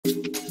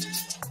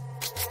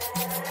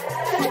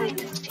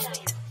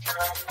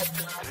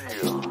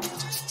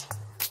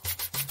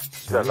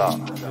Dredloc.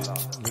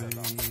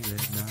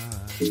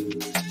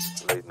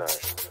 Late night.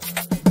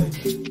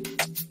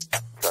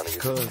 Trying to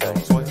get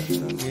some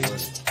change.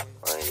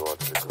 I ain't going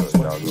to the club.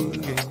 Y'all go to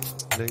the club.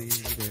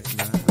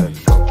 Let's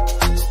go.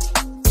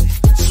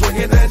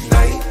 Swinging at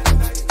night,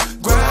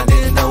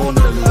 grinding on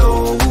the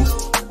low.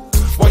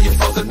 While you're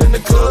flossing in the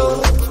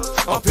club,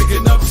 I'm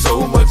picking up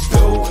so much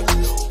dough.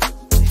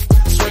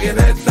 Swinging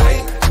at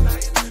night,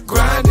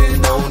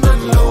 grinding on the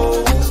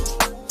low.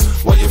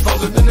 While you're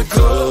flossing in the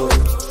club,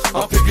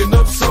 I'm picking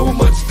up so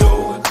much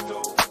dough.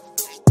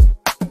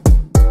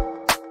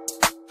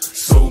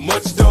 So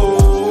much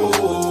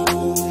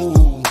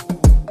dough.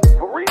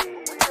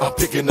 I'm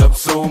picking up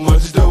so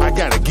much dough. I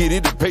gotta get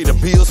it to pay the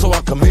bills, so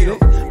I commit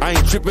it. I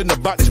ain't tripping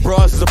about these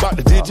bras, it's about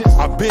the digits.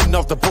 I've been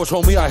off the porch,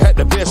 homie, I had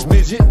the best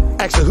midget.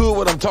 Ask the hood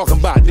what I'm talking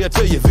about, they'll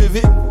tell you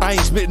vivid. I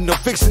ain't spitting no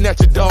fixing at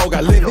your dog, I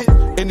live it.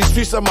 In these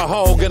streets I'm a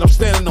hog and I'm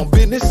standing on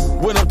business.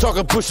 When I'm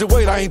talking push your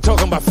weight, I ain't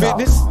talking about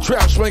fitness.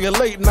 Trap swinging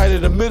late night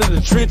in the middle of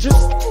the trenches.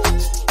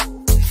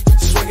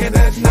 Swinging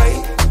at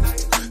night,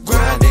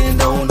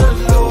 grinding on the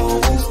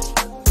low.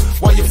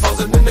 While you're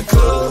flossing in the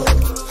club,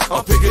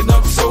 I'm picking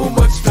up so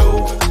much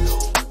dough.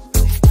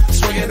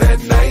 Swinging at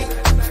night,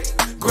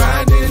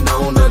 grinding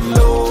on the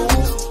low.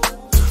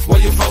 While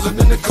you're flossing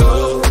in the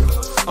club,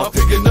 I'm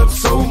picking up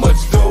so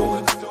much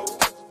dough.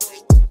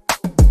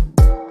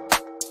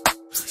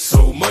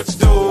 So much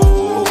dough.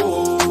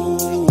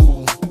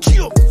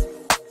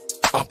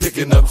 I'm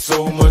picking up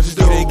so much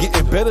dough. It ain't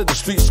getting better, the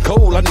streets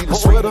cold, I need a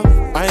sweater.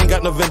 I ain't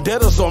got no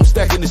vendetta, so I'm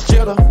stacking this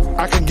cheddar.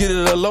 I can get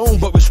it alone,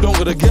 but we're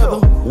stronger together.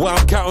 While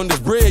I'm counting this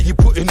bread, you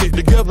putting it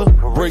together.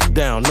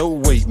 Breakdown, no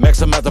weight,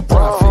 maximize the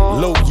profit.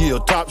 Low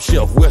yield, top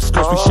shelf, West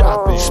Coast we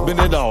shopping. Spend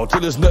it all till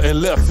there's nothing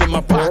left in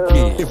my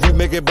pocket. If we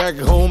make it back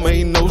home,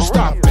 ain't no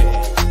stopping.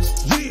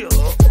 Yeah.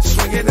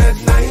 Swinging at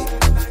night,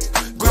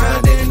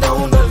 grinding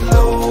on the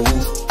low.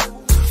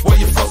 While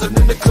you're flossing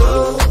in the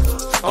club,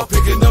 I'm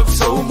picking up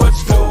so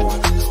much dough.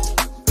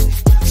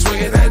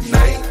 Swinging at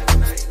night,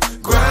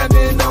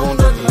 grinding on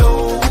the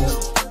low.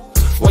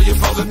 While you're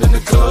flossing in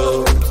the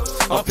club,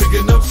 I'm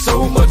picking up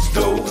so much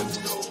dough.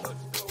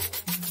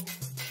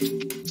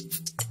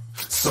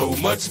 So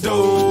much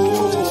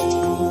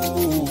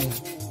dough.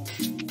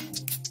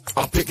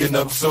 I'm picking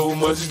up so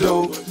much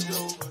dough.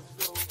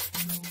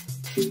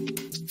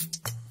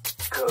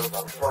 Cause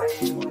I'm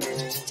swinging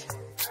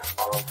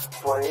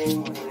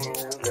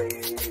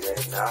late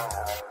at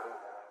night.